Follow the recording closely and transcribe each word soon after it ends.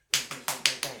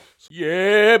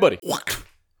Yeah, buddy.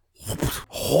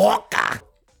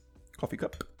 Coffee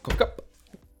cup.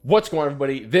 What's going on,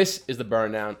 everybody? This is the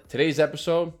Burn Down. Today's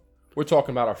episode, we're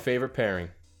talking about our favorite pairing.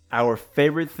 Our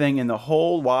favorite thing in the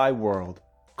whole wide world.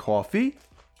 Coffee.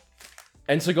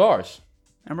 And cigars.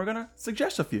 And we're going to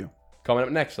suggest a few. Coming up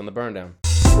next on the Burn Down.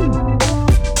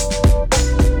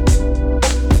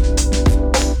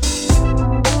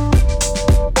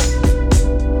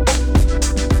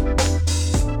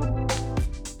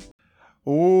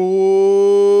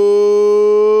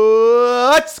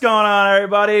 What's going on,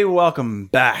 everybody? Welcome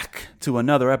back to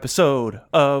another episode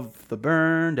of the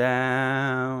Burn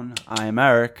Down. I am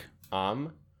Eric.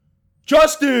 I'm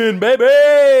Justin,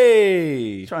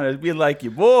 baby! Trying to be like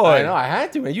your boy. I know, I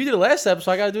had to, man. You did it last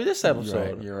episode, I got to do this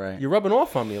episode. You're right. You're rubbing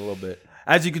off on me a little bit.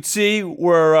 As you can see,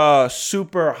 we're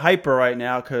super hyper right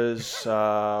now because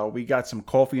we got some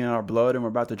coffee in our blood and we're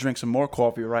about to drink some more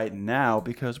coffee right now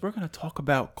because we're going to talk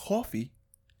about coffee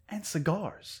and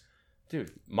cigars.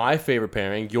 Dude, my favorite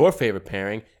pairing, your favorite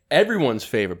pairing, everyone's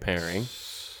favorite pairing,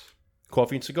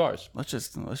 coffee and cigars. Let's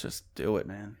just do it,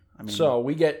 man. I mean, so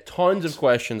we get tons of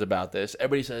questions about this.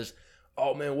 Everybody says,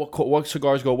 "Oh man, what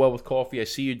cigars go well with coffee?" I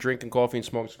see you drinking coffee and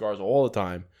smoking cigars all the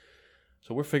time.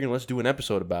 So we're figuring let's do an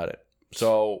episode about it.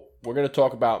 So we're going to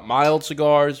talk about mild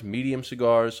cigars, medium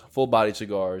cigars, full-bodied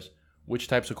cigars, which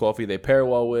types of coffee they pair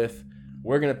well with.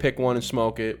 We're going to pick one and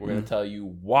smoke it. We're going to tell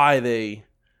you why they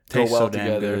go tastes well so damn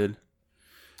together. good.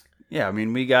 Yeah, I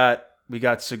mean, we got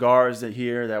cigars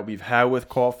that we've had with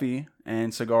coffee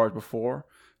and cigars before.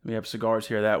 We have cigars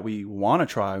here that we want to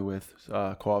try with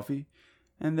coffee.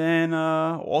 And then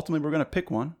ultimately we're going to pick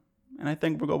one. And I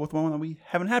think we'll go with one that we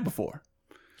haven't had before.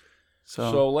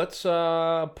 So let's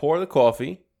pour the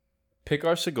coffee, pick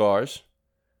our cigars,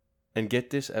 and get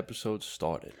this episode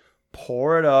started.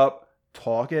 pour it up,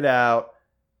 talk it out,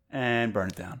 and burn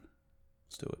it down.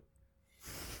 Let's do it.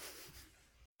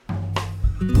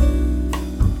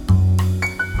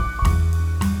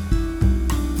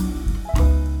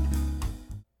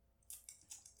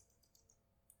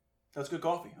 That's good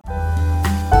coffee.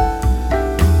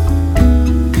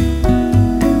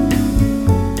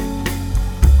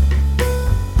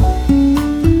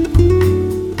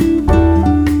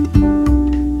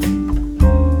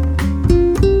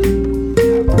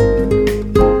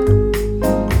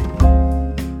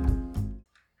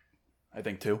 I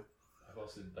think two. I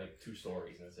posted like 2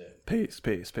 stories and that's it. Peace.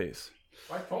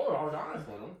 I told her I was honest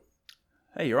with him.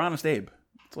 Hey, you're honest, Abe.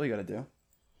 That's all you got to do.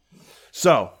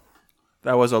 So,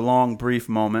 that was a long, brief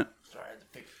moment. Sorry, I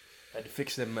had to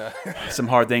fix them. Some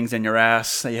hard things in your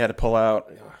ass that you had to pull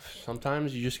out.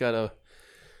 Sometimes you just gotta.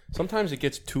 Sometimes it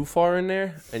gets too far in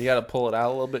there, and you gotta pull it out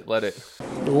a little bit. Let it.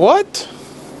 What?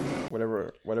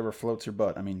 Whatever floats your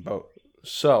butt. I mean, boat.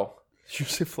 So, did you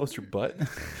say floats your butt? Did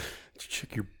you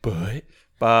check your butt?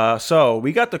 So,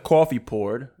 we got the coffee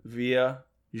poured via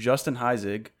Justin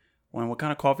Heisig. What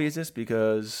kind of coffee is this?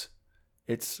 Because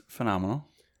it's phenomenal.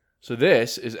 So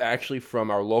this is actually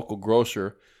from our local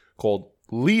grocer called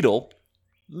Lidl.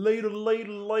 Lidl.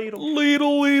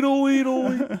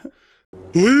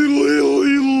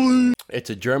 It's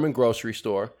a German grocery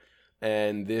store,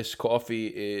 and this coffee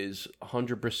is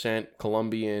 100%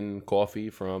 Colombian coffee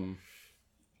from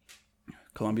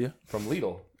Colombia? From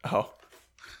Lidl. Oh.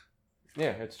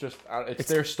 Yeah, it's just it's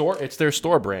their store. It's their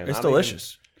store brand. It's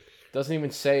delicious. Doesn't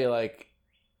even say like,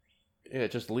 yeah,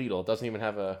 just Lidl. It doesn't even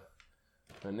have a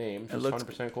name. It's just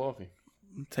 100% coffee.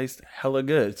 It tastes hella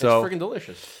good. It's So freaking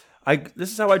delicious.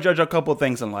 this is how I judge a couple of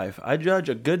things in life. I judge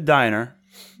a good diner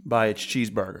by its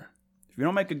cheeseburger. If you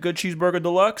don't make a good cheeseburger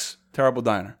deluxe, terrible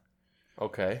diner.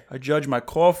 Okay. I judge my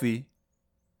coffee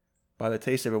by the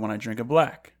taste of it when I drink it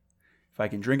black. If I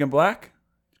can drink it black,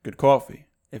 good coffee.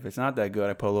 If it's not that good,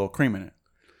 I put a little cream in it.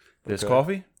 This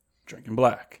coffee, drinking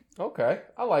black. Okay.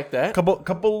 I like that.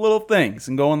 Couple little things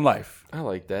and go in life. I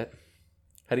like that.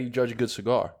 How do you judge a good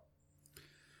cigar?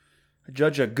 I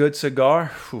judge a good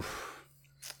cigar.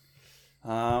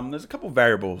 There's a couple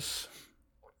variables.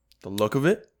 The look of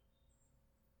it,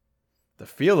 the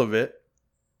feel of it,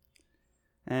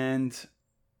 and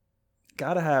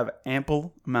gotta have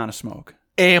ample amount of smoke.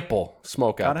 Ample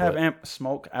smoke output. Gotta have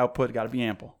smoke output. Gotta be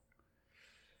ample.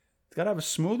 It's gotta have a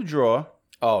smooth draw,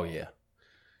 Oh, yeah.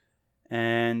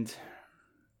 and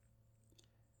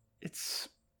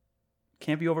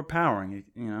can't be overpowering.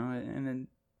 You know, and then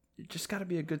it just gotta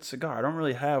be a good cigar. I don't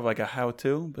really have like a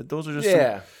how-to, but those are just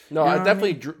No, I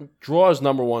definitely draw is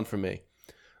number one for me.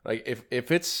 Like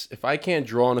if I can't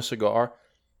draw on a cigar,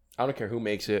 I don't care who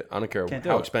makes it. I don't care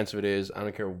how expensive it is. I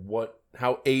don't care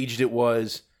how aged it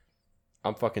was.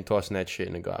 I'm fucking tossing that shit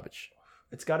in the garbage.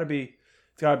 It's gotta be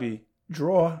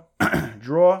draw,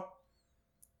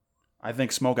 I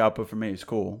think smoke output for me is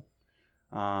cool.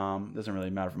 Doesn't really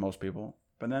matter for most people.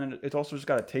 But then it's also just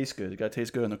got to taste good. It got to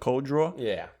taste good in the cold draw.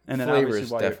 Yeah, and then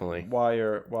flavors obviously definitely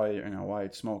why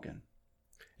it's smoking.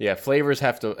 Yeah, flavors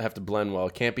have to blend well.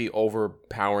 It can't be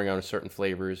overpowering on certain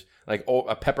flavors. Like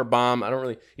a pepper bomb, I don't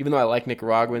really. Even though I like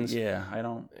Nicaraguans, Yeah, I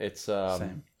don't. it's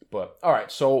Same. But all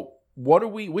right, so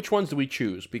which ones do we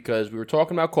choose? Because we were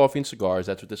talking about coffee and cigars.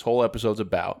 That's what this whole episode's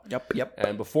about. Yep.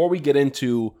 And before we get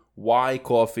into why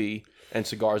coffee and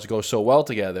cigars go so well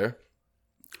together,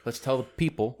 let's tell the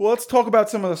people. Well, let's talk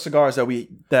about some of the cigars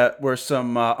that were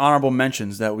some honorable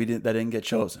mentions that didn't get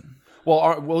chosen.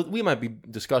 Well, we might be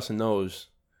discussing those.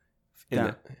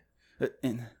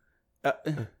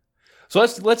 So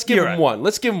let's give them one.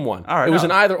 Let's give them one. All right, it was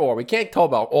an either or. We can't talk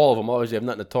about all of them. Otherwise, you have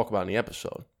nothing to talk about in the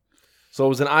episode. So it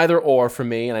was an either or for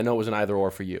me, and I know it was an either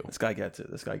or for you. This guy gets it.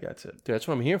 Dude, that's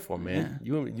what I'm here for, man.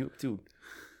 Yeah. You, dude.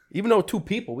 Even though two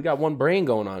people, we got one brain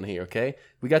going on here. Okay,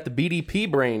 we got the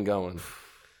BDP brain going.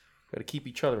 Got to keep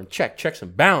each other in check. Checks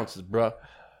and balances, bro.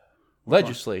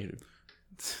 Legislative.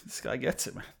 This guy gets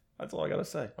it, man. That's all I gotta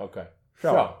say. Okay.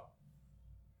 So.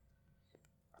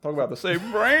 Talk about the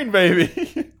same brain,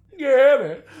 baby. Yeah,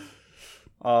 man.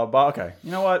 But okay,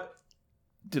 you know what,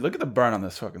 dude? Look at the burn on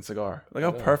this fucking cigar. Look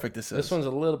how perfect this is. This one's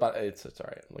a little bit. It's all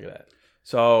right. Look at that.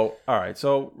 So, all right.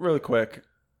 So, really quick,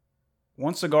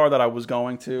 one cigar that I was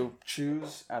going to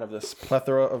choose out of this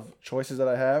plethora of choices that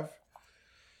I have,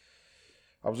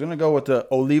 I was gonna go with the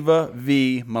Oliva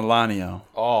V Milanio.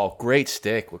 Oh, great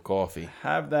stick with coffee.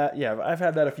 Have that? Yeah, I've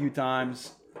had that a few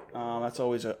times. That's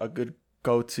always a good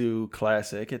go-to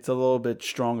classic. It's a little bit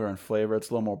stronger in flavor.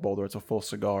 It's a little more bolder. It's a full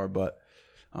cigar, but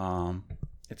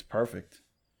it's perfect.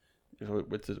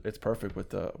 It's perfect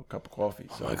with a cup of coffee.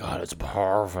 So, oh my God, it's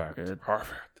perfect. It's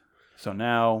perfect. So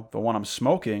now the one I'm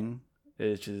smoking,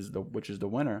 which is the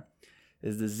winner,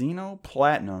 is the Zeno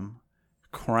Platinum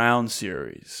Crown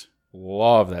Series.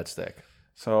 Love that stick.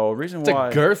 So reason it's why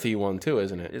it's a girthy one too,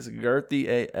 isn't it? It's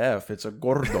girthy AF. It's a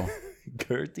gordo.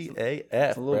 Girthy AF.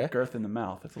 It's a little girth in the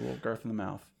mouth.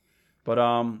 But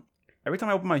every time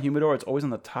I open my humidor, it's always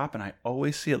on the top, and I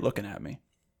always see it looking at me.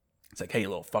 It's like, hey, you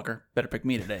little fucker, better pick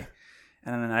me today.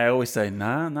 And then I always say,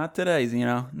 nah, not today,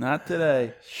 Zeno, not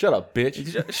today. Shut up,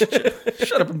 bitch.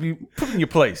 Shut up and be put in your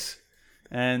place.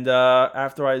 And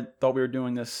after I thought we were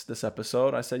doing this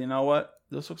episode, I said, you know what?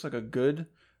 This looks like a good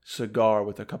cigar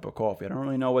with a cup of coffee. I don't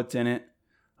really know what's in it.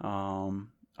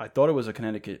 I thought it was a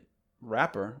Connecticut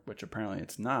wrapper, which apparently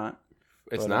it's not.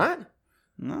 It's not?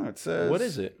 No, it says. What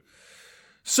is it?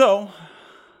 So,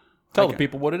 tell the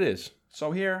people what it is.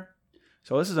 So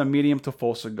this is a medium to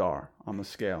full cigar on the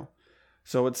scale.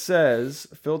 So it says,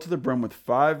 filled to the brim with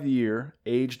 5-year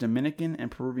aged Dominican and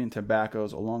Peruvian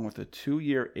tobaccos, along with a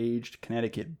 2-year aged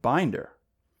Connecticut binder.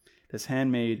 This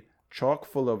handmade chock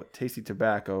full of tasty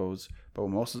tobaccos, but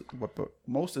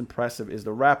most impressive is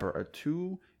the wrapper, a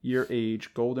 2-year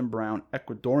aged golden brown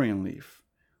Ecuadorian leaf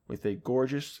with a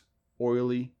gorgeous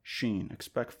oily sheen.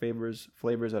 Expect flavors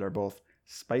that are both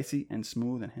spicy and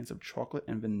smooth and hints of chocolate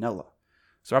and vanilla.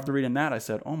 So after reading that, I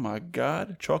said, oh my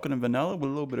God, chocolate and vanilla with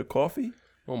a little bit of coffee?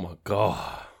 Oh my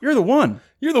God. You're the one.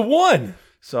 You're the one.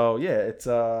 So yeah, it's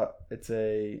a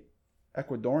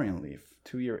Ecuadorian leaf,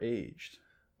 2-year aged.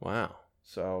 Wow.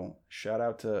 So shout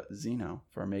out to Zeno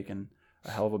for making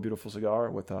a hell of a beautiful cigar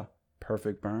with a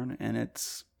perfect burn, and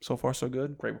it's so far so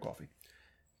good. Great with coffee.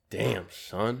 Damn,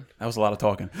 son. That was a lot of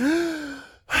talking. All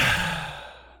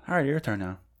right, your turn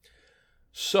now.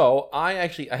 So I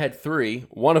had 3.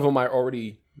 One of them I've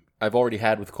already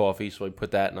had with coffee, so I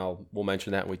put that, and we'll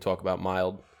mention that when we talk about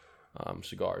mild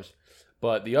cigars.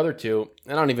 But the other 2,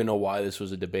 and I don't even know why this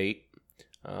was a debate,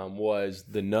 was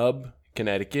the Nub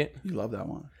Connecticut. You love that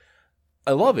one.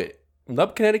 I love it.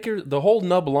 Nub Connecticut, the whole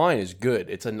Nub line is good.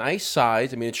 It's a nice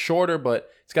size. I mean, it's shorter, but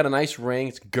it's got a nice ring.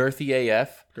 It's girthy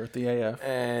AF.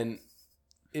 And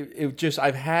it just,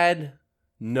 I've had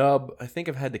Nub, I think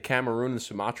I've had the Cameroon and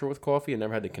Sumatra with coffee. I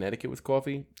never had the Connecticut with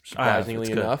coffee,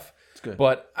 surprisingly enough. It's good.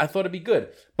 But I thought it'd be good.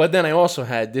 But then I also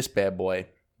had this bad boy,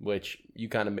 which you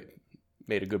kind of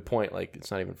made a good point. Like,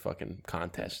 it's not even fucking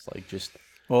contest. Like, just.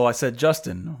 Well, I said,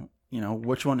 Justin,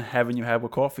 which one haven't you had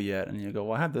with coffee yet? And you go,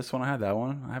 well, I had this one. I had that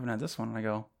one. I haven't had this one. And I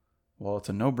go, well, it's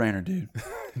a no-brainer, dude.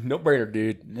 No-brainer,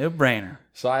 dude. No-brainer.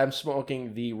 So I am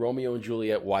smoking the Romeo and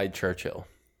Juliet Wide Churchill.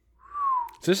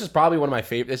 So this is probably one of my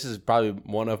favorite. This is probably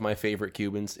one of my favorite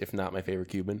Cubans, if not my favorite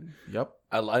Cuban. Yep.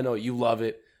 I know you love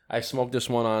it. I smoked this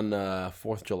one on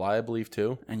 4th of July, I believe,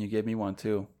 too. And you gave me one,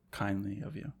 too. Kind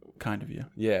of you.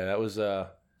 Yeah, that was...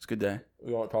 it's a good day.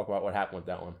 We won't talk about what happened with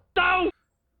that one. No!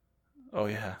 Oh,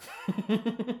 yeah.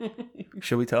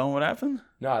 Should we tell them what happened?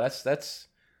 No, that's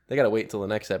They got to wait until the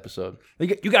next episode. You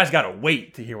guys got to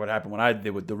wait to hear what happened when I did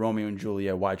with the Romeo and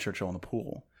Juliet White Churchill in the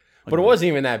pool. But it wasn't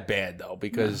even that bad, though,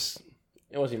 because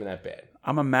it wasn't even that bad.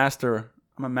 I'm a master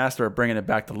at bringing it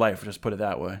back to life. Just put it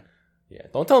that way. Yeah,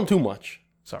 don't tell them too much.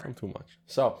 Sorry. Too much.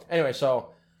 So, anyway,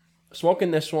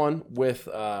 smoking this one with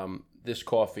this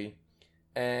coffee,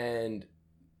 and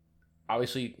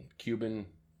obviously Cuban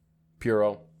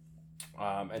Puro,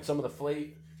 and some of the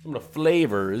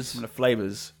flavors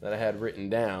that I had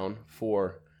written down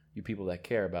for you people that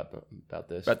care about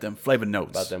this. About them flavor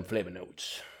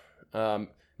notes.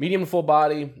 Medium to full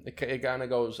body. It kind of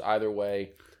goes either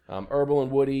way. Herbal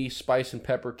and woody, spice and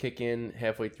pepper kick in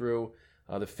halfway through.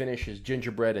 The finish is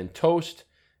gingerbread and toast,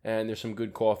 and there's some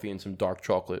good coffee and some dark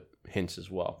chocolate hints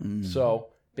as well.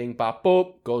 So, bing, bop,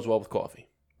 boop, goes well with coffee.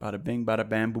 Bada bing, bada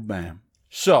bam, boo bam.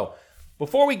 So,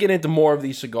 before we get into more of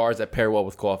these cigars that pair well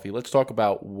with coffee, let's talk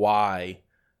about why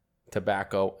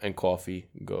tobacco and coffee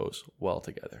goes well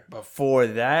together. Before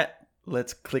that,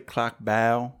 let's click, clock,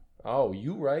 bow. Oh,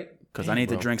 you right. Because I need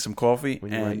to drink some coffee.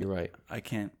 You're right. I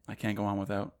can't go on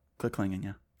without click clanging,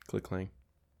 yeah. Click clang.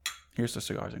 Here's the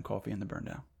cigars and coffee and the burn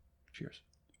down. Cheers.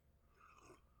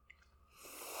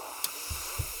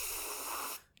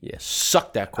 Yeah,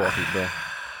 suck that coffee, bro.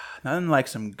 Nothing like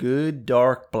some good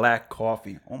dark black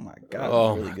coffee. Oh my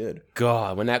God, it's really good.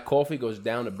 God, when that coffee goes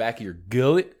down the back of your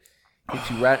gullet,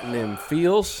 hits you right in them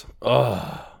feels.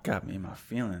 Oh, got me in my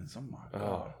feelings. Oh my God.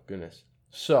 Oh goodness.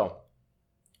 So,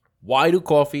 why do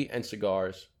coffee and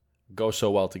cigars go so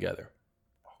well together?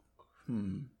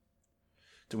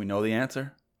 Do we know the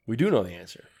answer? We do know the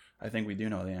answer. I think we do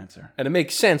know the answer. And it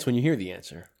makes sense when you hear the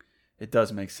answer. It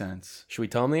does make sense. Should we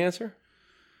tell them the answer?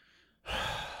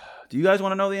 Do you guys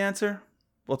want to know the answer?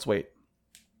 Let's wait.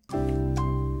 All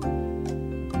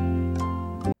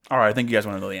right, I think you guys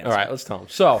want to know the answer. All right, let's tell them.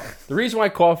 So, the reason why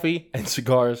coffee and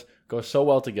cigars go so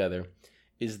well together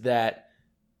is that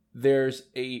there's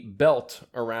a belt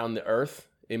around the Earth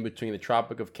in between the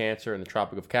Tropic of Cancer and the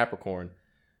Tropic of Capricorn.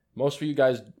 Most of you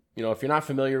guys, if you're not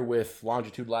familiar with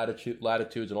longitude,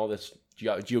 latitudes, and all this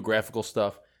geographical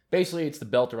stuff, basically it's the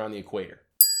belt around the equator.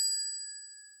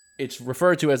 It's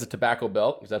referred to as the tobacco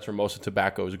belt because that's where most of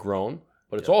tobacco is grown,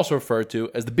 but it's also referred to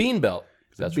as the bean belt.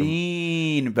 That's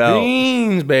bean belt.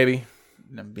 Beans, baby.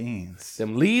 Them beans.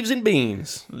 Them leaves and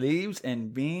beans. Leaves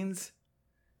and beans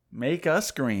make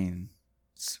us green.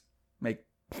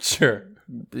 Sure.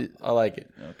 I like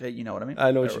it. Okay, you know what I mean?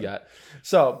 I know what you got.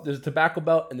 So, there's a tobacco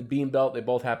belt and the bean belt. They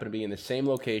both happen to be in the same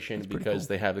location because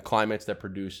they have the climates that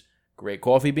produce great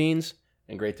coffee beans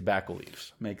and great tobacco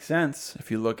leaves. Makes sense.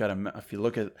 If you look at a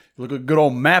good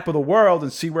old map of the world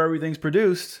and see where everything's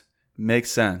produced, makes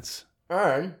sense.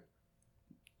 And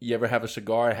you ever have a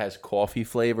cigar that has coffee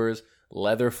flavors,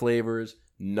 leather flavors,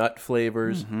 nut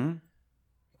flavors? Mm-hmm.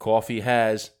 Coffee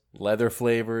has leather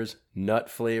flavors, nut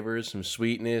flavors, some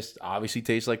sweetness, obviously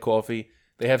tastes like coffee.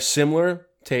 They have similar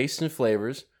tastes and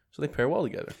flavors, so they pair well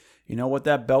together. You know what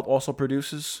that belt also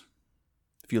produces?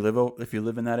 If you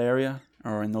live in that area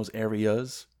or in those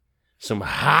areas, some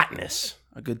hotness.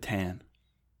 A good tan.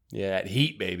 Yeah, that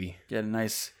heat, baby. Get a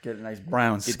nice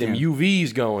brown skin. Get them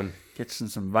UVs going. Get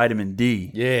some vitamin D.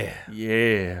 Yeah.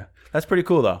 Yeah. That's pretty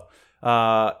cool though.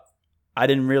 I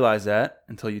didn't realize that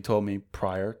until you told me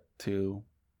prior to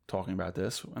talking about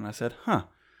this, and I said, had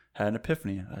an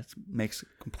epiphany. That makes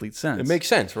complete sense. It makes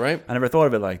sense, right? I never thought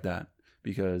of it like that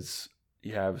because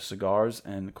you have cigars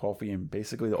and coffee in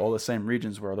basically all the same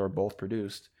regions where they're both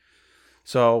produced.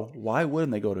 So why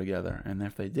wouldn't they go together? And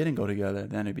if they didn't go together,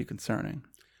 then it'd be concerning.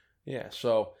 Yeah,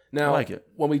 so now I like it.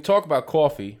 When we talk about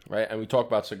coffee, right, and we talk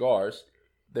about cigars,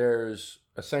 there's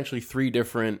essentially three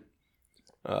different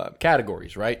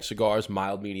categories, right? Cigars,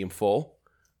 mild, medium, full.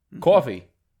 Mm-hmm. Coffee,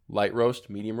 light roast,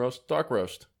 medium roast, dark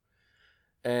roast.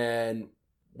 And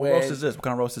what roast is this? What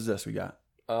kind of roast is this we got?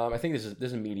 I think this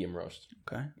is a medium roast.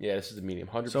 Okay. Yeah, this is a medium,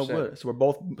 100%. So we're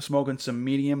both smoking some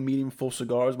medium full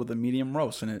cigars with a medium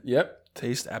roast, and it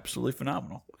tastes absolutely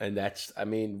phenomenal. And that's,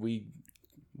 we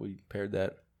paired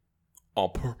that on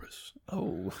purpose.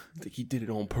 Oh, I think he did it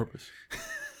on purpose.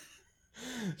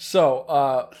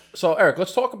 So Eric,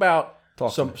 let's talk about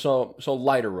some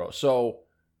lighter roast. So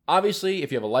obviously,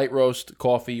 if you have a light roast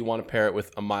coffee, you want to pair it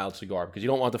with a mild cigar because you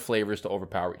don't want the flavors to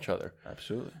overpower each other.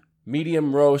 Absolutely.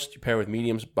 Medium roast, you pair with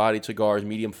medium-bodied cigars,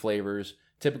 medium flavors.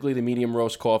 Typically, the medium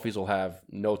roast coffees will have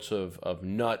notes of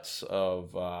nuts,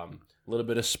 of a little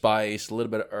bit of spice, a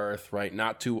little bit of earth, right?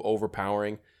 Not too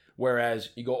overpowering. Whereas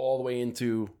you go all the way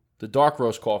into the dark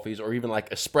roast coffees or even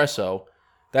like espresso,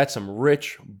 that's some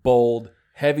rich, bold,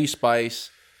 heavy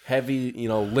spice, heavy,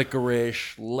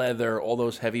 licorice, leather, all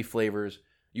those heavy flavors.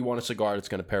 You want a cigar that's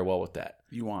going to pair well with that.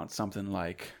 You want something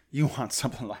like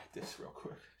this, real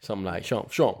quick. Something like show 'em.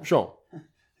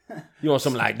 You want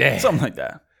something like that. Something like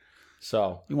that.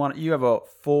 So you have a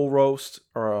full roast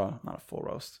or not a full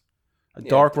roast, a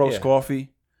dark roast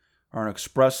coffee or an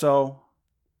espresso.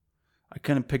 I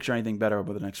couldn't picture anything better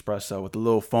with an espresso with a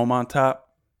little foam on top.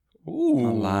 Ooh,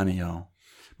 Melanio.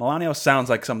 Melanio sounds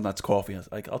like something that's coffee.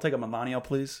 Like, I'll take a Melanio,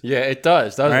 please. Yeah, it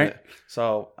does, doesn't it?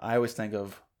 So I always think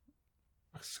of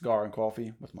a cigar and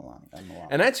coffee with Melanio.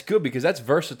 And that's good because that's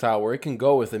versatile where it can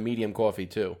go with a medium coffee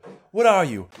too. What are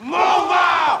you?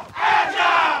 Mobile,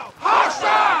 agile,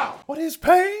 hostile. What is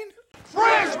pain?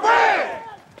 French bread.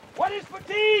 What is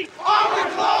fatigue? Are we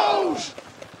closed?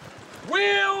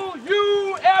 Will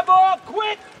you ever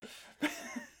quit?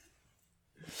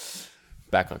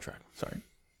 Back on track. Sorry.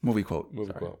 Movie quote.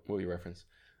 Movie reference.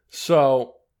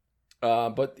 So,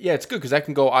 but yeah, it's good because that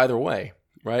can go either way,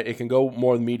 right? It can go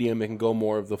more medium. It can go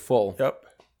more of the full. Yep.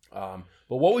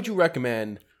 But what would you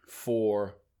recommend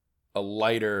for a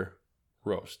lighter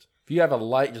roast? If you have a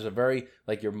light, just a very,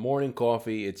 like your morning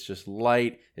coffee, it's just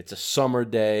light. It's a summer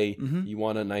day. Mm-hmm. You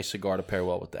want a nice cigar to pair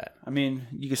well with that. I mean,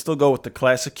 you can still go with the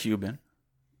classic Cuban,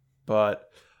 but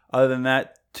other than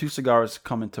that, 2 cigars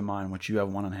come into mind, which you have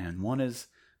one on hand. One is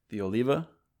the Oliva,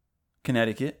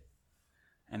 Connecticut,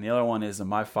 and the other one is the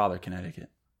My Father, Connecticut.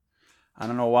 I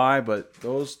don't know why, but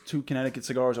those 2 Connecticut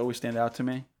cigars always stand out to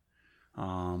me.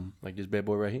 Like this bad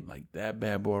boy right here? Like that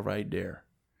bad boy right there.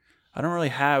 I don't really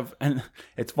have, and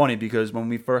it's funny because when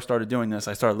we first started doing this,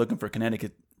 I started looking for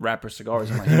Connecticut wrapper cigars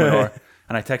in my humidor,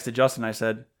 and I texted Justin. I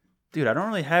said, "Dude, I don't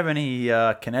really have any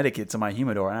Connecticut's in my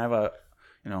humidor, and I have a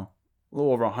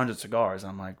little over 100 cigars."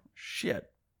 And I'm like,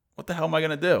 "Shit, what the hell am I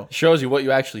gonna do?" Shows you what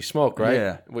you actually smoke, right?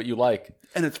 Yeah, what you like.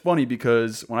 And it's funny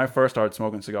because when I first started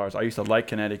smoking cigars, I used to like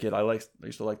Connecticut. I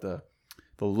used to like the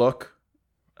look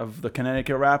of the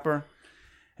Connecticut wrapper,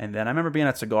 and then I remember being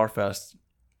at Cigar Fest.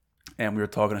 And we were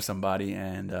talking to somebody,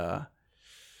 and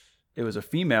it was a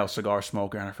female cigar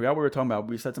smoker, and I forgot what we were talking about.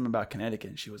 We said something about Connecticut,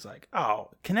 and she was like,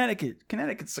 "Oh,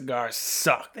 Connecticut cigars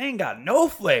suck. They ain't got no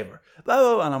flavor." Blah,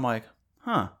 blah, blah. And I'm like,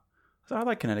 "Huh." So I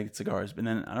like Connecticut cigars, but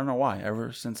then I don't know why.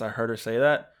 Ever since I heard her say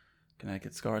that,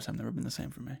 Connecticut cigars have never been the same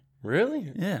for me.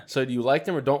 Really? Yeah. So do you like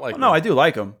them or don't like them? No, I do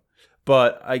like them,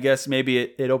 but I guess maybe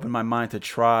it opened my mind to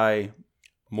try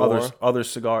more other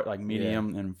cigar, like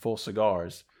medium and full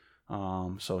cigars.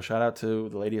 So shout out to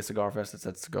the lady at Cigar Fest that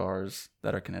said cigars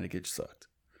that are Connecticut sucked.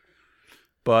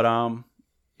 But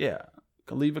yeah,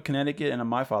 Oliva, Connecticut, and a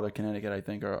My Father, Connecticut, I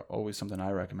think are always something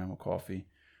I recommend with coffee.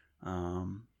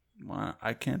 Well,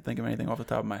 I can't think of anything off the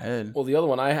top of my head. Well, the other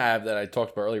one I have that I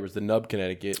talked about earlier was the Nub,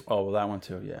 Connecticut. Oh, well, that one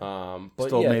too, yeah. But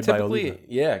still made by Oliva.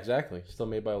 Yeah, exactly. Still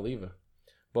made by Oliva.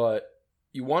 But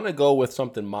you want to go with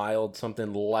something mild,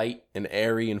 something light and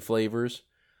airy in flavors.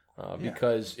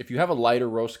 Because if you have a lighter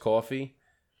roast coffee,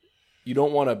 you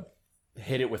don't want to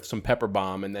hit it with some pepper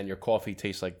bomb and then your coffee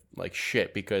tastes like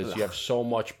shit because you have so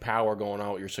much power going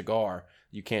on with your cigar,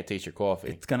 you can't taste your coffee.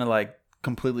 It's going to like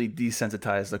completely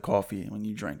desensitize the coffee when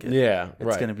you drink it. Yeah,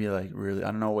 It's going to be like really, I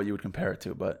don't know what you would compare it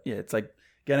to, but yeah, it's like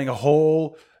getting a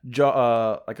whole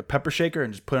like a pepper shaker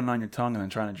and just putting it on your tongue and then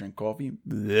trying to drink coffee.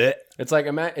 Blech. It's like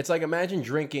imagine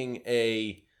drinking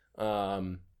a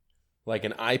like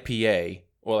an IPA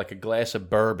or like a glass of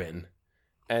bourbon,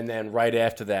 and then right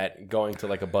after that going to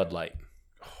like a Bud Light.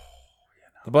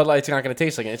 The Bud Light's not going to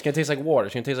taste like it. It's going to taste like water.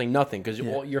 It's going to taste like nothing because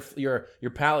your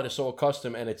palate is so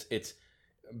accustomed and it's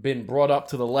been brought up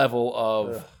to the level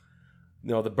of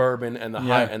the bourbon and the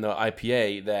high and the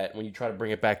IPA that when you try to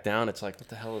bring it back down, it's like, what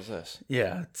the hell is this?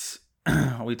 Yeah, it's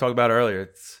we talked about earlier.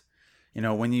 It's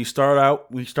when we start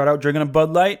out drinking a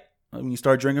Bud Light. When you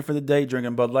start drinking for the day,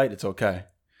 drinking Bud Light, it's okay.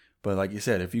 But like you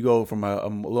said, if you go from a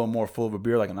little more full of a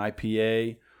beer, like an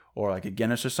IPA or like a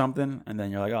Guinness or something, and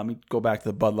then you're like, oh, let me go back to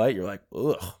the Bud Light, you're like,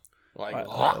 ugh. Like,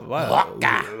 Why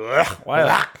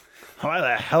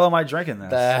the hell am I drinking this?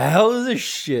 The hell is this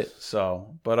shit?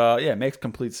 So, but yeah, it makes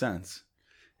complete sense.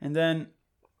 And then,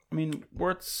 I mean,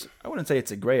 I wouldn't say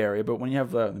it's a gray area, but when you have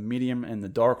the medium and the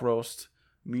dark roast,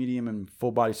 medium and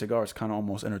full body cigars kind of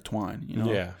almost intertwine,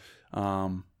 Yeah.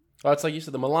 It's like you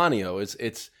said, the Melanio.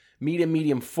 It's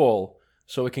medium, full,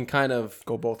 so it can kind of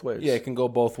go both ways. Yeah, it can go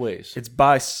both ways. It's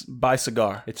by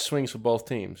cigar. It swings for both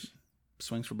teams.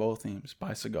 Swings for both teams.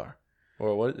 By cigar.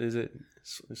 Or what is it?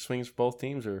 Swings for both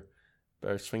teams, or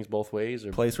swings both ways,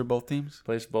 or plays for both teams.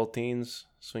 Plays for both teams.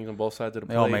 Swings on both sides of the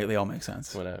plate. They all make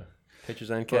sense. Whatever. Pitches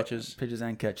and catches.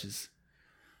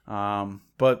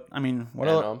 But I mean, what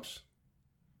else? Umps.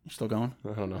 You still going?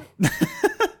 I don't know.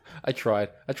 I tried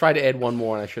to add one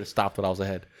more, and I should have stopped when I was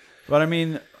ahead. But I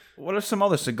mean, What are some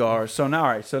other cigars? So now, all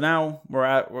right. So now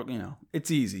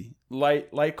it's easy.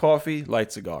 Light coffee,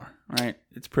 light cigar. Right?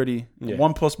 It's pretty. Yeah.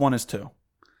 1 + 1 is 2.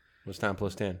 What's 9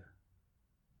 + 10?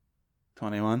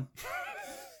 21.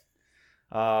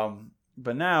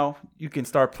 But now you can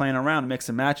start playing around, mix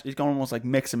and match. It's almost like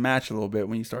mix and match a little bit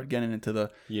when you start getting into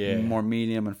the more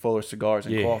medium and fuller cigars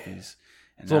and coffees.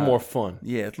 And It's a little more fun.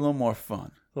 Yeah, it's a little more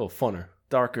fun. A little funner.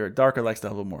 Darker likes to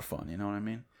have a little more fun. You know what I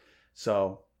mean?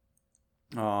 So,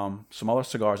 some other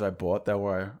cigars I bought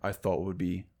that I thought would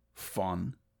be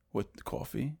fun with the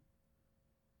coffee.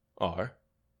 Are?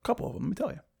 A couple of them. Let me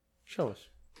tell you. Show us.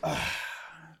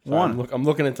 One. I'm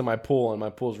looking into my pool, and my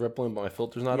pool's rippling, but my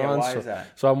filter's not on. Why so, is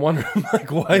that? So I'm wondering,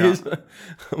 like, why is?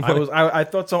 I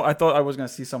thought so. I thought I was gonna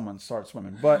see someone start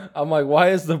swimming, but I'm like, why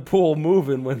is the pool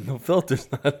moving when the filter's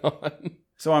not on?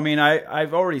 so I mean,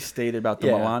 I've already stated about the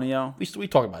Melanio. We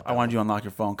talk about that. I wanted you to unlock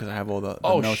your phone because I have all the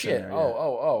Oh notes shit! in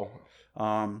there.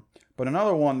 But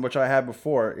another one which I had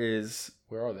before is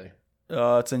Where are they?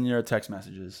 it's in your text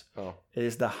messages. Oh,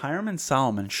 Is the Hiram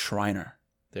Solomon Shriner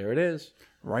there it is.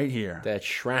 right here? That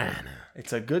shrine.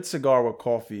 It's a good cigar with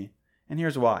coffee, and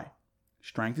here's why.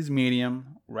 Strength is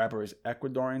medium, wrapper is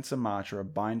Ecuadorian Sumatra,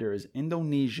 binder is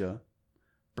Indonesia,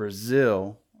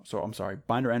 Brazil. So I'm sorry,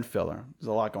 binder and filler. There's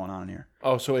a lot going on here.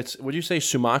 Oh, so it's, would you say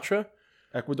Sumatra?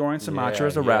 Ecuadorian Sumatra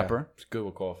is a Yeah. wrapper. It's good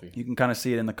with coffee. You can kind of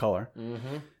see it in the color.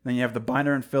 Mm-hmm. Then you have the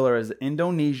binder and filler as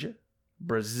Indonesia,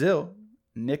 Brazil,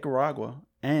 Nicaragua,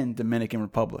 and Dominican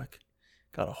Republic.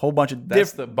 Got a whole bunch of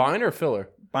That's the binder or filler?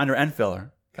 binder and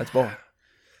filler. That's both.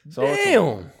 So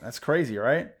Damn. that's crazy,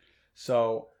 right?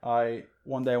 So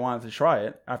one day I wanted to try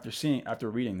it after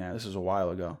reading that. This was a while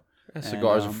ago. That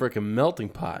cigar's a freaking melting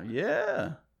pot.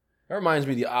 Yeah. That reminds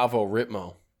me of the Avo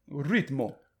Ritmo.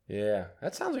 Ritmo. Yeah,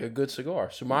 that sounds like a good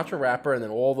cigar. Sumatra wrapper, and then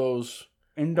all those.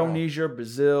 Indonesia,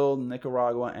 Brazil,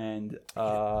 Nicaragua, and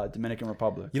Dominican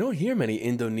Republic. You don't hear many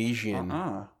Indonesian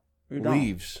You don't.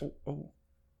 leaves. Oh,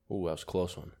 that was a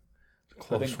close one.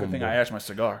 Good thing I asked my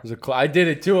cigar. I did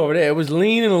it too over there. It was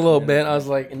leaning a little bit. I was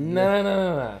like,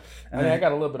 no. I mean, I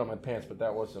got a little bit on my pants, but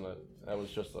that wasn't a. That was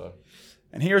just a.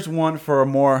 And here's one for a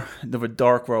more of a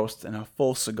dark roast and a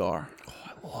full cigar. Oh,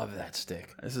 I love that stick.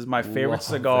 This is my favorite Love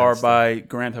cigar that by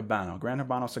Grand Habano. Grand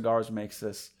Habano Cigars makes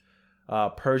this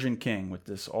Persian King with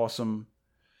this awesome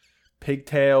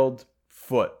pigtailed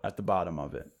foot at the bottom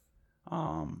of it.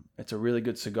 It's a really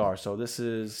good cigar. So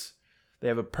they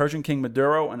have a Persian King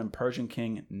Maduro and a Persian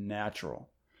King Natural.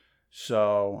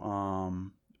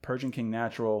 So Persian King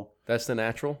Natural. That's the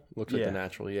natural. Looks like Yeah. the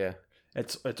natural. Yeah.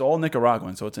 It's all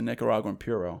Nicaraguan, so it's a Nicaraguan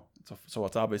Puro. So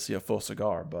it's obviously a full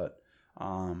cigar, but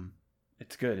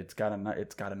it's good. It's got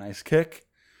a nice kick,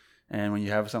 and when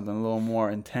you have something a little more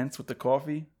intense with the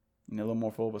coffee and a little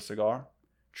more full of a cigar,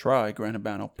 try Grand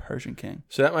Habano Persian King.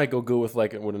 So that might go good with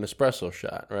an espresso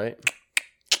shot, right?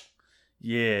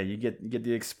 Yeah, you get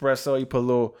the espresso. You put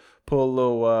a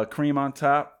little cream on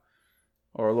top,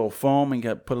 or a little foam, and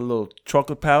put a little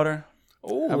chocolate powder.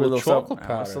 Oh, Have a little chocolate something.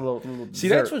 powder. Just a little See,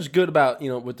 dessert. that's what's good about,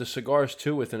 with the cigars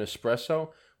too, with an espresso,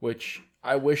 which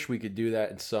I wish we could do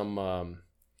that in some.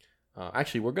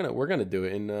 Actually, we're gonna do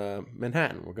it in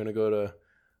Manhattan. We're gonna go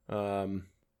to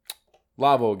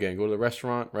Lavo again. Go to the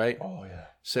restaurant, right? Oh yeah.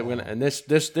 So we're gonna, and this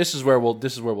is where we'll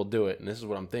do it. And this is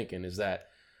what I'm thinking is that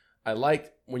I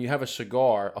like when you have a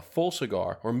cigar, a full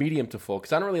cigar or medium to full,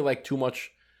 because I don't really like too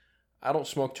much. I don't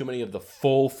smoke too many of the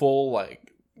full like.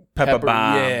 Pepper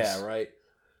bombs. Yeah, right.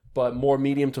 But more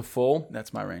medium to full.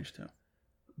 That's my range too.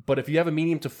 But if you have a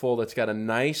medium to full that's got a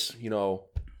nice,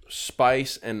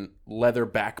 spice and leather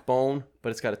backbone, but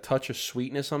it's got a touch of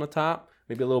sweetness on the top,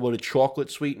 maybe a little bit of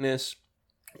chocolate sweetness,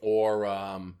 or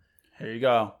Here you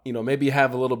go. maybe you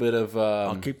have a little bit of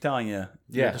I'll keep telling you.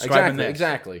 yeah, describing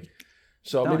exactly.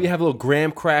 So No. maybe you have a little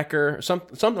graham cracker,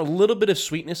 something a little bit of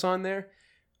sweetness on there.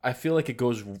 I feel like it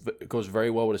goes very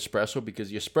well with espresso because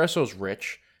the espresso is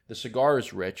rich, the cigar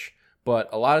is rich, but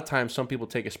a lot of times some people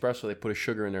take espresso, they put a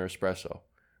sugar in their espresso,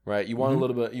 right? You want a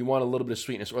little bit, of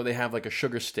sweetness, or they have like a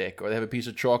sugar stick, or they have a piece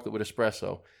of chocolate with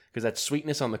espresso because that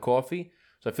sweetness on the coffee.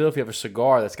 So I feel if you have a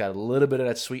cigar that's got a little bit of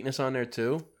that sweetness on there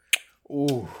too,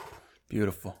 ooh,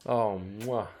 Beautiful. oh,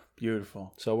 mwah.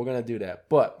 Beautiful. So we're gonna do that,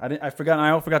 but I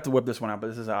forgot to whip this one out, but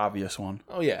this is an obvious one.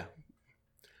 oh yeah,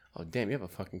 oh damn, you have a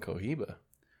fucking Cohiba.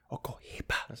 Oh,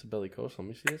 Cohiba. That's a Bellicoso. Let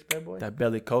me see this bad boy. That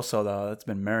Bellicoso, though, that's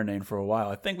been marinating for a while.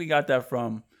 I think we got that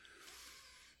from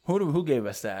who gave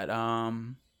us that?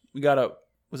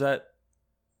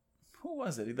 Who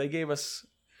was it? They gave us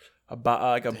a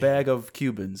bag of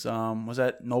Cubans. Was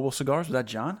that Noble Cigars? Was that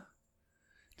John?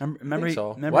 Remember, I think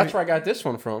so. remember Well, that's where I got this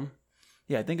one from.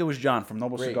 Yeah, I think it was John from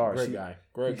Noble Cigars. Great guy.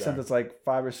 Great He guy. sent us like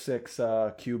 5 or 6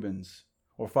 Cubans,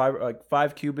 or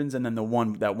 5 Cubans, and then that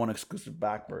one exclusive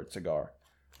Blackbird cigar.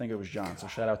 I think it was John. So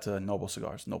shout out to Noble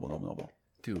Cigars. Noble.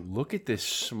 Dude, look at this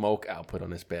smoke output on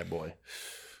this bad boy.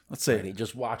 Let's see. Randy,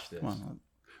 just watch this. Come on,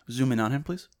 zoom in on him,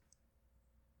 please.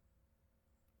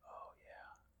 Oh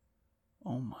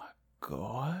yeah. Oh my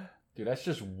god. Dude, that's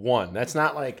just one. That's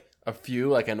not like a few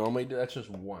like I normally do. That's just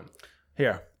one.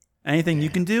 Here, anything you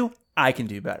can do, I can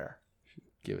do better.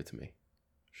 Give it to me.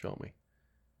 Show me.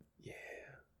 Yeah.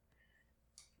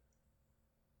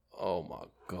 Oh my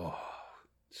god.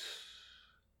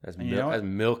 That's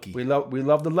milky. We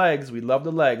love the legs. We love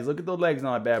the legs. Look at the legs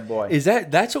on that bad boy.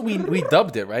 That's what we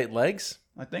dubbed it, right? Legs?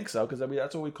 I think so, because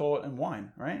that's what we call it in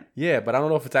wine, right? Yeah, but I don't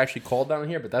know if it's actually called down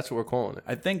here, but that's what we're calling it.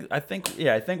 I think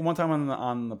one time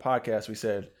on the podcast we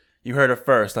said you heard it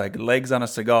first, like legs on a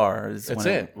cigar is That's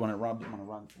when it runs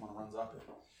up.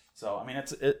 So I mean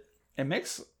it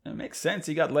makes sense.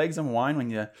 You got legs in wine when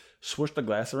you swoosh the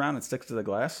glass around, it sticks to the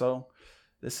glass. So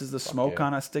this is the smoke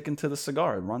kind of sticking to the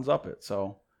cigar. It runs up it.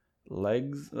 So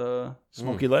legs,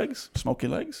 smoky legs.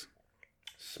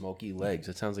 Smoky legs.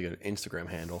 That sounds like an Instagram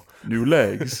handle. New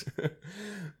legs.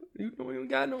 You ain't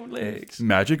got no legs.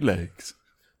 Magic legs.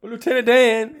 Well, Lieutenant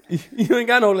Dan, you ain't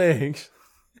got no legs.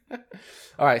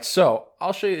 All right, so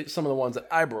I'll show you some of the ones that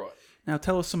I brought. Now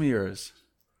tell us some of yours.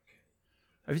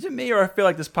 Is it me or I feel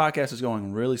like this podcast is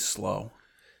going really slow?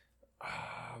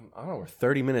 I don't know. We're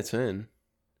 30 minutes in.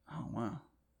 Oh wow.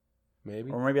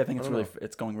 Maybe. Or maybe I think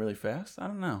it's going really fast. I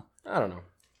don't know.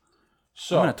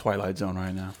 So I'm in a Twilight Zone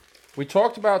right now. we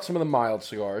talked about some of the mild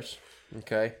cigars.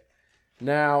 Okay.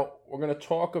 Now we're going to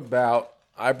talk about.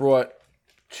 I brought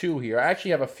 2 here. I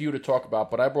actually have a few to talk about,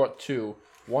 but I brought 2.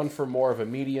 One for more of a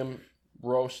medium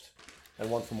roast, and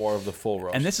one for more of the full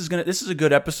roast. And this is a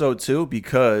good episode too,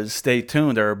 because stay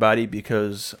tuned, everybody,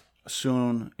 because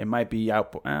soon it might be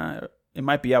out. It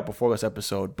might be out before this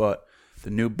episode, but the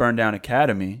new Burn Down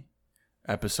Academy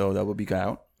episode that will be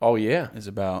out. Oh yeah, is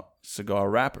about cigar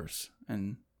wrappers,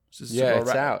 and it's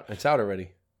out. It's out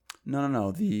already.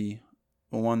 No, the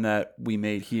one that we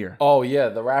made here. Oh yeah,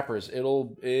 the wrappers.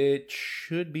 It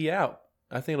should be out.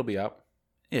 I think it'll be out.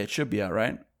 Yeah, it should be out,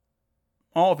 right?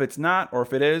 Oh, if it's not, or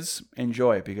if it is,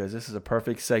 enjoy it, because this is a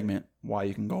perfect segment why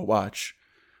you can go watch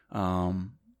that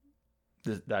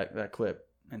clip.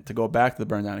 And to go back to the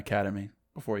Burn Down Academy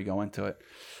before you go into it,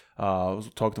 I was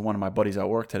talking to one of my buddies at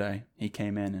work today. He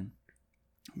came in and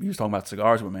he was talking about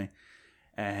cigars with me,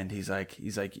 and he's like,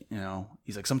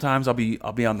 sometimes I'll be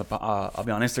on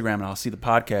Instagram and I'll see the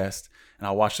podcast and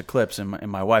I'll watch the clips, and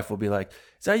my wife will be like,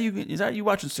 is that you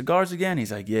watching cigars again?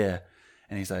 He's like, yeah.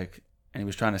 And he's like, and he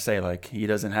was trying to say, like, he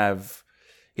doesn't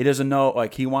know,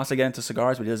 like, he wants to get into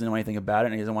cigars, but he doesn't know anything about it,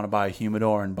 and he doesn't want to buy a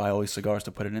humidor and buy all these cigars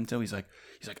to put it into. He's like,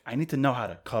 I need to know how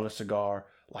to cut a cigar,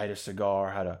 light a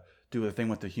cigar, how to do the thing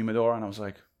with the humidor. And I was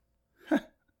like,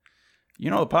 you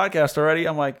know the podcast already?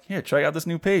 I'm like, here, check out this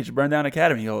new page, Burn Down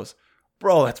Academy. He goes,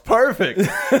 bro, that's perfect.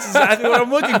 That's exactly what I'm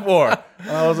looking for. And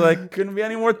I was like, couldn't be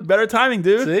any better timing,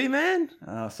 dude. See, man?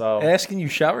 So asking you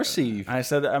shall receive. I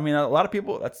said, I mean, a lot of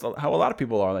people, that's how a lot of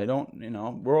people are. They don't,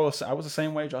 I was the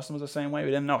same way. Justin was the same way.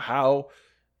 We didn't know how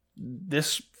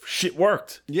this shit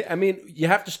worked. Yeah, I mean, you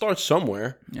have to start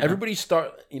somewhere. Yeah. Everybody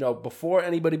before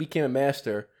anybody became a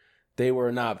master, they were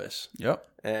a novice. Yep.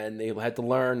 And they had to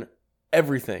learn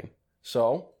everything.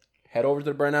 So, head over to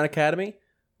the Burn Down Academy.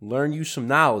 Learn you some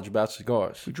knowledge about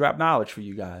cigars. We drop knowledge for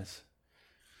you guys.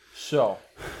 So,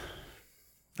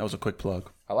 that was a quick plug.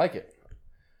 I like it.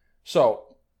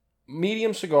 So,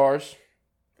 medium cigars.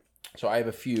 So, I have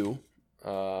a few,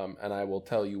 and I will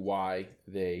tell you why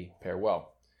they pair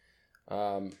well.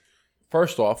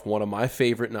 First off, one of my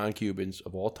favorite non-Cubans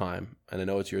of all time, and I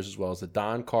know it's yours as well, is the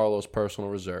Don Carlos Personal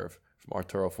Reserve from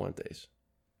Arturo Fuentes.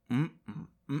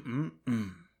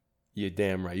 You're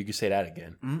damn right. You can say that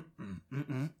again.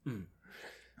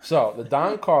 So, the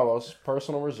Don Carlos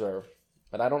Personal Reserve,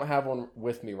 and I don't have one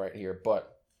with me right here,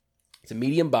 but it's a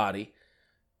medium body.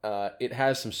 It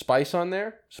has some spice on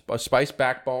there, a spice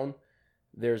backbone.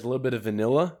 There's a little bit of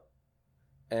vanilla,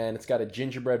 and it's got a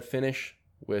gingerbread finish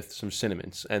with some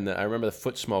cinnamons. And I remember the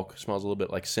foot smoke smells a little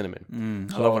bit like cinnamon.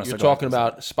 So you're talking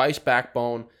about spice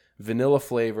backbone, vanilla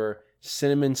flavor,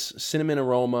 cinnamon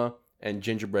aroma, and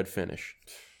gingerbread finish.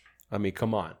 I mean,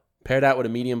 come on. Pair that with a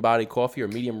medium body coffee or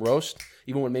medium roast,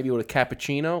 even with a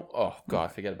cappuccino. Oh,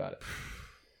 God, forget about it.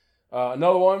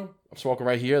 Another one, I'm smoking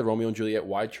right here, the Romeo and Juliet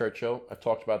Wide Churchill. I've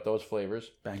talked about those flavors.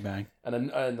 Bang, bang.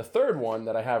 And the third one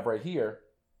that I have right here,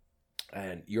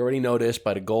 and you already know this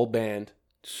by the gold band,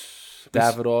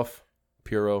 Davidoff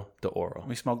Puro de Oro.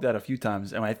 We smoked that a few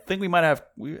times, and I think we might have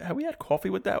we had coffee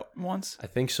with that once. I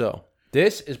think so.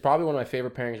 This is probably one of my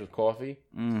favorite pairings with coffee.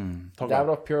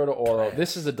 Davidoff Puro de Oro.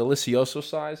 This is a Delicioso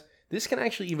size. This can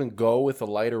actually even go with a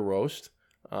lighter roast.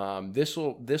 This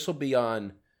will be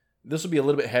a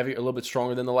little bit heavier, a little bit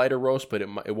stronger than the lighter roast, but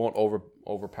it won't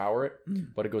overpower it.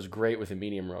 But it goes great with a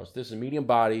medium roast. This is medium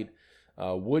bodied,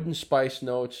 wood and spice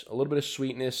notes, a little bit of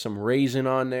sweetness, some raisin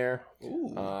on there,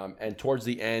 and towards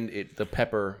the end, the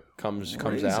pepper comes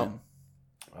out.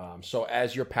 So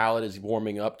as your palate is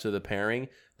warming up to the pairing,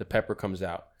 the pepper comes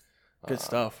out. Good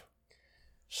stuff.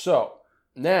 So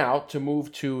now to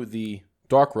move to the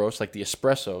dark roast, like the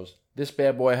espressos. This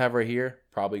bad boy I have right here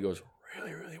probably goes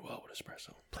really, really well with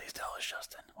espresso. Please tell us,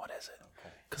 Justin. What is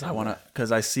it?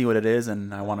 Because I see what it is,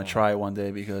 and I want to try it one day.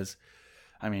 Because,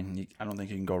 I mean, I don't think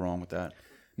you can go wrong with that.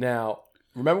 Now,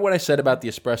 remember what I said about the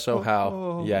espresso?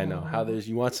 I know how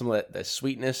you want some of that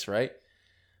sweetness, right?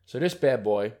 So this bad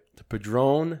boy, the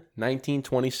Padron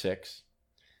 1926.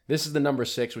 This is the number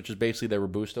 6, which is basically their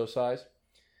Robusto size.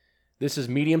 This is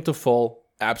medium to full,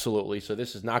 absolutely. So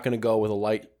this is not going to go with a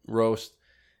light roast.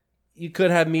 You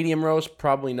could have medium roast,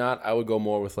 probably not. I would go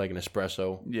more with like an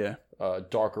espresso,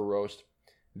 darker roast.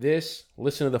 This,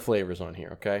 listen to the flavors on here,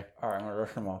 okay? All right, I'm going to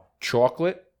rush them off.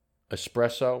 Chocolate,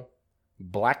 espresso,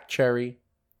 black cherry,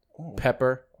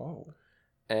 pepper,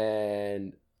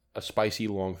 and a spicy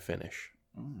long finish.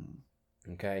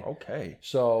 Okay? Okay.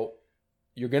 So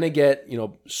you're going to get,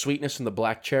 sweetness from the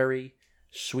black cherry,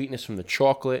 sweetness from the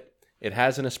chocolate. It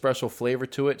has an espresso flavor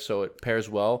to it, so it pairs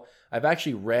well. I've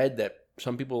actually read that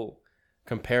some people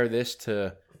compare this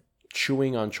to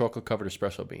chewing on chocolate-covered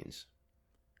espresso beans.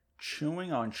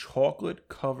 Chewing on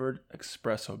chocolate-covered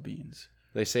espresso beans.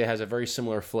 They say it has a very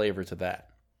similar flavor to that.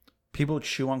 People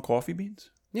chew on coffee beans?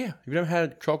 Yeah. You've never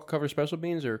had chocolate-covered espresso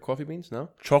beans or coffee beans? No?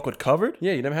 Chocolate-covered?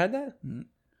 Yeah, you never had that?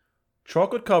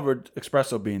 Chocolate-covered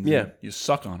espresso beans. Yeah. You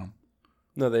suck on them.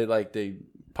 No, they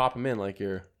pop them in like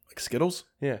you're... Like Skittles?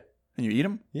 Yeah. And you eat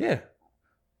them? Yeah.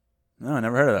 No, I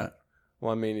never heard of that.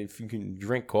 Well, I mean, if you can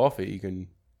drink coffee, you can...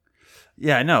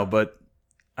 Yeah, I know, but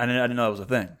I didn't know that was a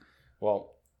thing.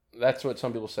 Well, that's what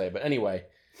some people say. But anyway...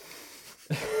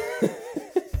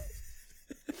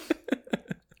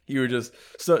 You were just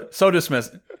so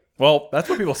dismissive. Well, that's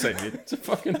what people say, dude. It's a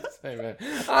fucking say, man.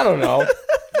 I don't know.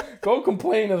 Go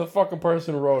complain to the fucking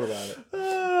person who wrote about it.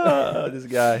 This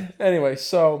guy. Anyway,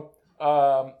 so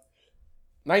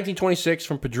 1926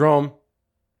 from Padron.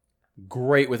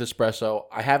 Great with espresso.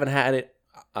 I haven't had it.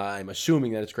 I'm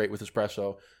assuming that it's great with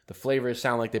espresso. The flavors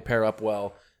sound like they pair up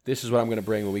well. This is what I'm going to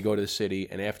bring when we go to the city.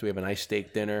 And after we have a nice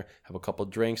steak dinner, have a couple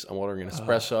drinks, I'm ordering an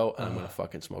espresso, and I'm going to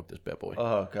fucking smoke this bad boy.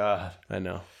 Oh, God. I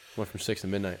know. Went from 6 to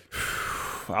midnight.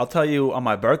 I'll tell you on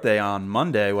my birthday on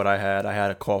Monday what I had. I had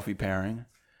a coffee pairing.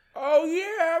 Oh,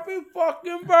 yeah. Happy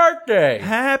fucking birthday.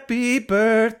 Happy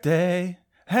birthday.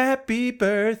 Happy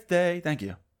birthday. Thank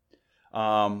you.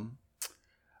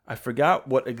 I forgot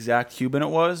what exact Cuban it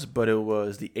was, but it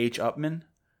was the H. Upman.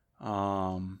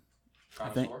 I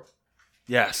think.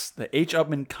 Yes, the H.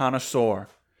 Upman Connoisseur.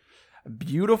 A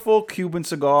beautiful Cuban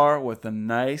cigar with a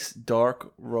nice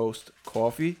dark roast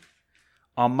coffee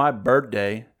on my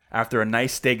birthday after a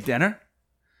nice steak dinner.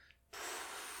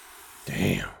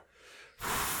 Damn.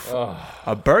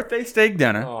 A birthday steak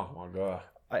dinner. Oh, my God.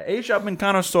 A H. Upman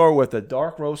Connoisseur with a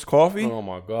dark roast coffee. Oh,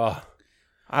 my God.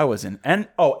 I was in. And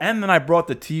then I brought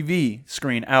the TV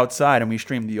screen outside and we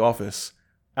streamed The Office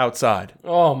outside.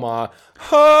 Oh,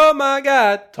 my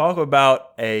God. Talk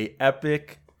about a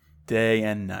epic day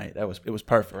and night. It was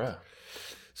perfect. Yeah.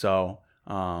 So,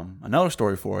 another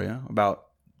story for you about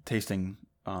tasting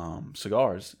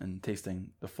cigars and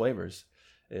tasting the flavors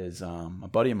is a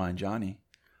buddy of mine, Johnny.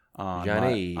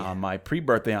 On my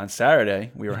pre-birthday on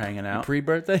Saturday, we were hanging out.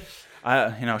 Pre-birthday?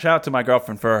 Shout out to my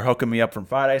girlfriend for hooking me up from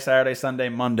Friday, Saturday, Sunday,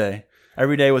 Monday.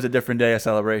 Every day was a different day of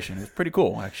celebration. It's pretty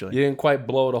cool, actually. You didn't quite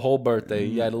blow the whole birthday.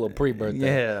 You had a little pre-birthday.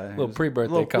 Yeah. A little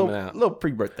pre-birthday coming out. Little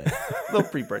pre-birthday. Little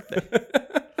pre-birthday.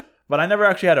 But I never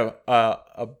actually had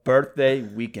a birthday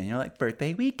weekend. Like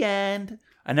birthday weekend.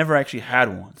 I never actually had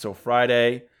one. So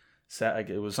Friday,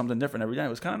 Saturday, it was something different every day. It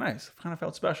was kind of nice. It kind of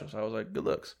felt special. So I was like, good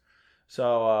looks.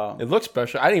 So it looked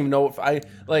special. I didn't even know if I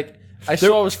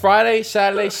saw it was Friday,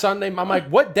 Saturday, Sunday. I'm like,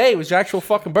 what day was your actual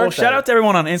fucking birthday? Well, shout out to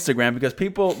everyone on Instagram because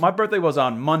my birthday was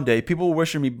on Monday. People were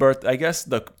wishing me birthday. I guess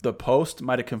the post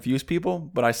might have confused people,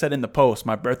 but I said in the post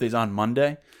my birthday's on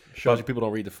Monday. Shows you people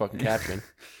don't read the fucking caption.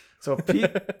 So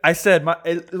I said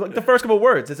the first couple of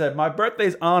words. It said my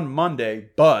birthday's on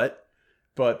Monday, but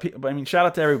I mean shout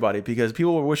out to everybody because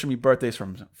people were wishing me birthdays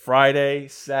from Friday,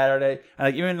 Saturday,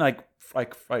 and even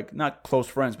like not close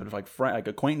friends, but like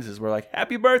acquaintances were like,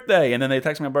 "Happy birthday!" And then they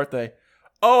text me my birthday.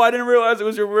 Oh, I didn't realize it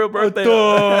was your real birthday.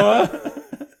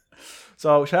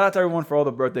 So shout out to everyone for all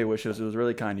the birthday wishes. It was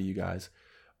really kind of you guys.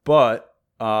 But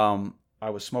I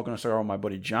was smoking a cigar with my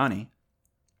buddy Johnny,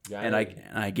 and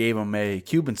I gave him a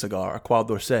Cuban cigar, a Cual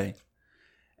Dorce,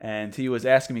 and he was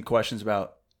asking me questions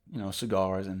about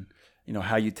cigars and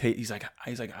how you taste. He's like,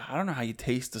 I don't know how you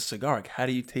taste the cigar. Like, how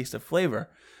do you taste the flavor?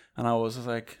 And I was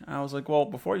like, well,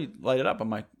 before you light it up, I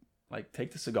might like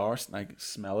take the cigar, like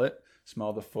smell it,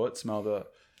 smell the foot, smell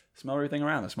everything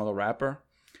around it, smell the wrapper.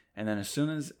 And then as soon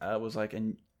as I was like,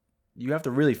 and you have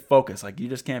to really focus. Like, you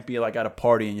just can't be like at a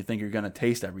party and you think you're going to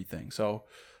taste everything. So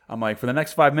I'm like, for the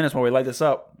next 5 minutes while we light this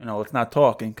up, let's not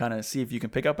talk and kind of see if you can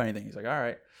pick up anything. He's like, all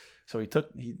right. So he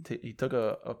took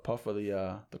a puff of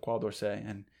the Cual Dorce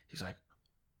and he's like,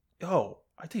 yo,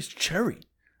 I taste cherry.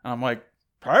 And I'm like,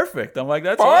 perfect. I'm like,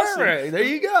 that's perfect. Awesome. There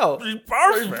you go.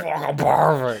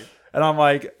 Perfect. And I'm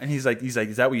like, he's like, is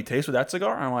that what you taste with that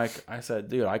cigar? And I'm like, I said,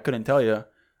 dude, I couldn't tell you.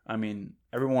 I mean,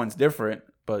 everyone's different,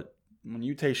 but when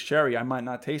you taste cherry, I might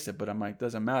not taste it, but I'm like,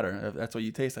 doesn't matter. If that's what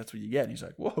you taste, that's what you get. And he's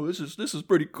like, whoa, this is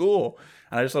pretty cool.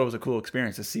 And I just thought it was a cool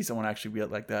experience to see someone actually be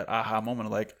like that aha moment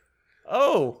of like,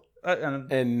 oh.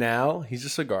 And now he's a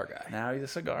cigar guy. Now he's a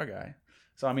cigar guy.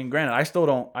 So I mean, granted, I still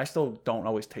don't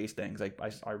always taste things. Like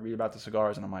I read about the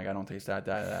cigars and I'm like, I don't taste that,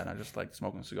 and I just like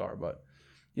smoking a cigar. But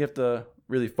you have to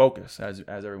really focus, as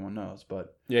everyone knows.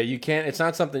 But yeah, you can't. It's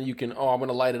not something you can. Oh, I'm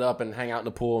gonna light it up and hang out in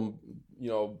the pool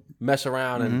and mess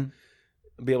around and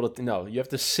be able to. No, you have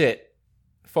to sit,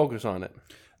 focus on it.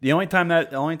 The only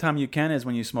time you can is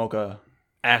when you smoke a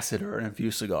acid or an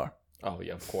infused cigar. Oh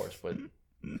yeah, of course, but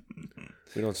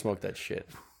we don't smoke that shit.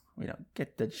 We don't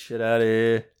get that shit out of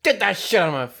here. Get that shit out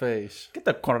of my face. Get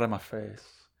that corner out of my face.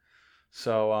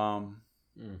 So,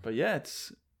 but yeah,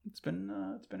 it's been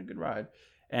a good ride.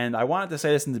 And I wanted to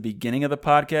say this in the beginning of the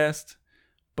podcast,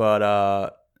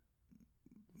 but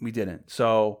we didn't.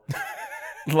 So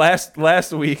last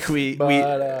week we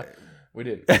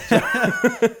didn't.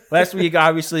 Last week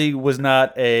obviously was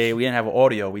not we didn't have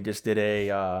audio. We just did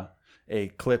a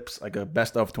clips, like a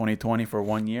best of 2020 for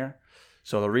 1 year.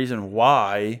 So the reason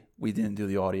why we didn't do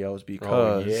the audio is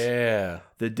because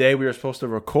the day we were supposed to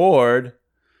record,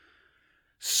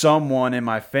 someone in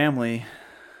my family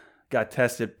got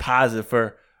tested positive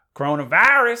for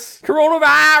coronavirus.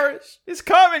 Coronavirus. It's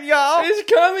coming, y'all.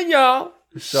 It's coming, y'all.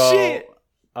 So, shit.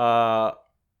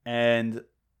 And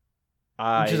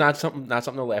which is not something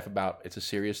to laugh about. It's a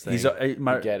serious thing.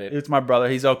 I get it. It's my brother.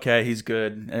 He's okay. He's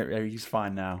good. He's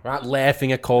fine now. We're not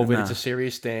laughing at COVID. Nah. It's a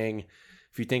serious thing.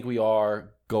 If you think we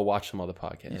are, go watch some other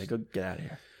podcasts. Yeah, go get out of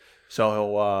here.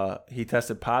 So he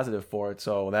tested positive for it.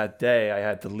 So that day I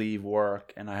had to leave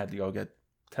work and I had to go get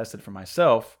tested for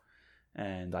myself.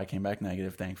 And I came back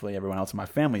negative, thankfully. Everyone else in my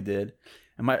family did.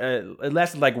 And it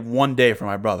lasted like 1 day for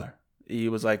my brother. He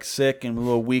was like sick and a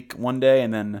little weak one day,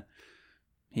 and then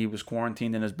he was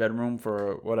quarantined in his bedroom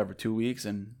for 2 weeks.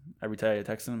 And every time I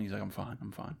texted him, he's like, I'm fine.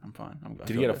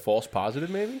 Did he get a false positive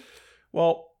maybe?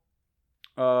 Well,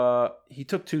 he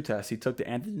took 2 tests. He took the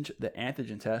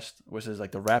antigen test, which is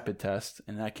like the rapid test,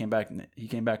 and he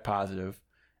came back positive.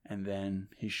 And then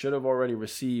he should have already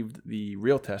received the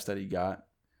real test that he got,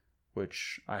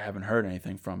 which I haven't heard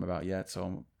anything from about yet.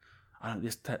 So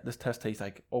this test takes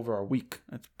like over a week.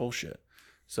 That's bullshit.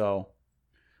 So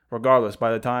regardless,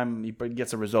 by the time he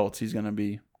gets the results, he's going to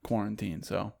be quarantined.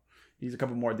 So he's a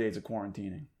couple more days of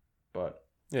quarantining. But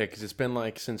yeah, because it's been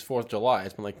like since 4th of July.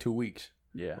 It's been like 2 weeks.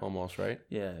 Yeah. Almost, right?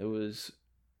 Yeah, it was.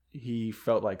 He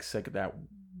felt like sick that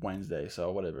Wednesday.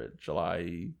 So whatever,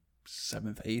 July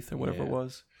 7th, 8th, or whatever it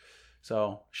was.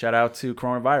 So shout out to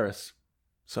coronavirus.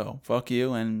 So fuck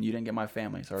you, and you didn't get my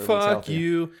family. So fuck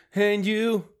you, and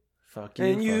you. Fuck you,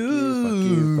 and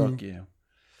you. Fuck you.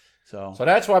 So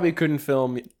that's why we couldn't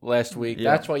film last week.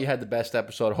 Yeah. That's why you had the best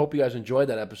episode. Hope you guys enjoyed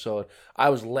that episode. I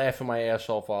was laughing my ass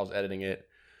off while I was editing it.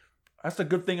 That's the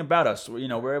good thing about us.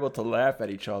 We're able to laugh at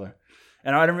each other.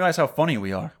 And I didn't realize how funny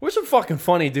we are. We're some fucking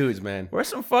funny dudes, man. We're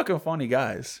some fucking funny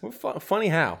guys. We're funny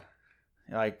how?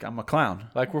 Like, I'm a clown.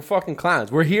 Like, we're fucking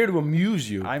clowns. We're here to amuse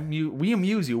you. We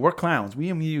amuse you. We're clowns. We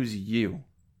amuse you.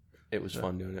 It was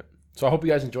fun doing it. So I hope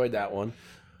you guys enjoyed that one.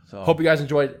 So hope you guys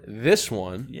enjoyed this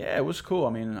one. Yeah, it was cool. I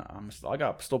mean, I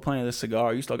got still plenty of this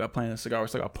cigar. You still got plenty of this cigar. We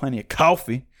still got plenty of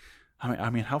coffee. I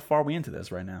mean, how far are we into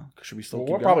this right now? Should we still keep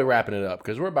we're going? probably wrapping it up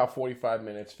because we're about 45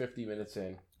 minutes, 50 minutes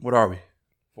in. What are we?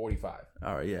 45.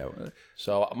 All right, yeah.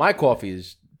 So my coffee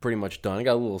is pretty much done. I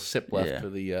got a little sip left for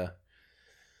the...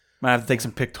 Might have to take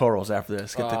some pictorials after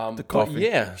this. Get the coffee.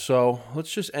 Yeah, so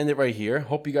let's just end it right here.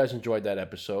 Hope you guys enjoyed that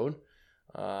episode.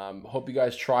 Hope you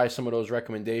guys try some of those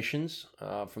recommendations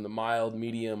from the mild,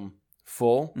 medium,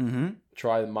 full. Mm-hmm.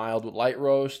 Try the mild with light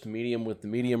roast, medium with the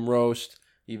medium roast,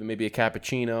 even maybe a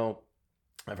cappuccino.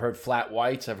 I've heard flat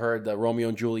whites. I've heard the Romeo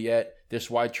and Juliet. This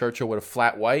white Churchill with a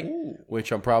flat white,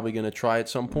 which I'm probably going to try at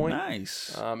some point.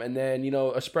 Nice. And then,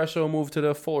 espresso move to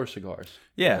the fuller cigars.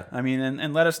 Yeah, I mean,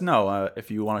 and let us know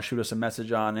if you want to shoot us a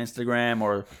message on Instagram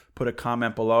or put a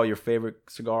comment below your favorite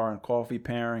cigar and coffee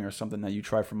pairing or something that you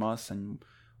tried from us and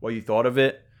what you thought of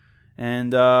it.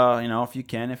 And,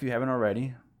 if you haven't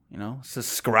already,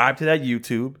 subscribe to that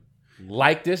YouTube.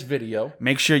 Like this video.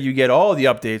 Make sure you get all the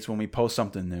updates when we post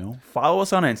something new. Follow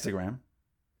us on Instagram.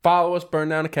 Follow us, Burn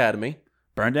Down Academy.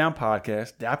 Burn Down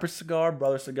Podcast. Dapper Cigar,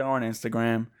 Brother Cigar on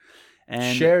Instagram.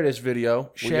 And share this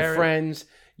video with share your friends,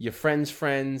 your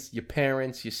friends, your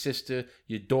parents, your sister,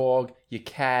 your dog, your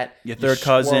cat, your third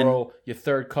cousin, your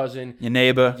third cousin, your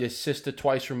neighbor, your sister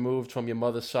twice removed from your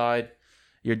mother's side,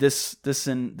 your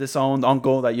disowned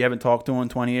uncle that you haven't talked to in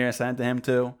 20 years. Send it to him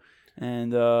too.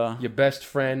 And your best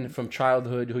friend from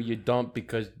childhood who you dumped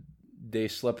because they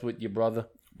slept with your brother.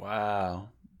 Wow.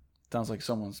 Sounds like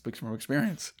someone speaks from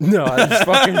experience. No, I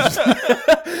just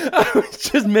I was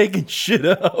just making shit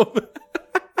up.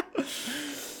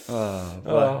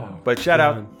 But shout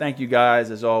out. Thank you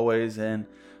guys as always. And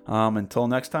until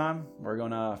next time, we're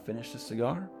going to finish the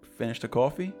cigar, finish the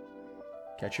coffee.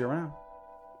 Catch you around.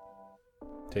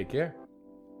 Take care.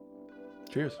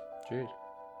 Cheers. Cheers.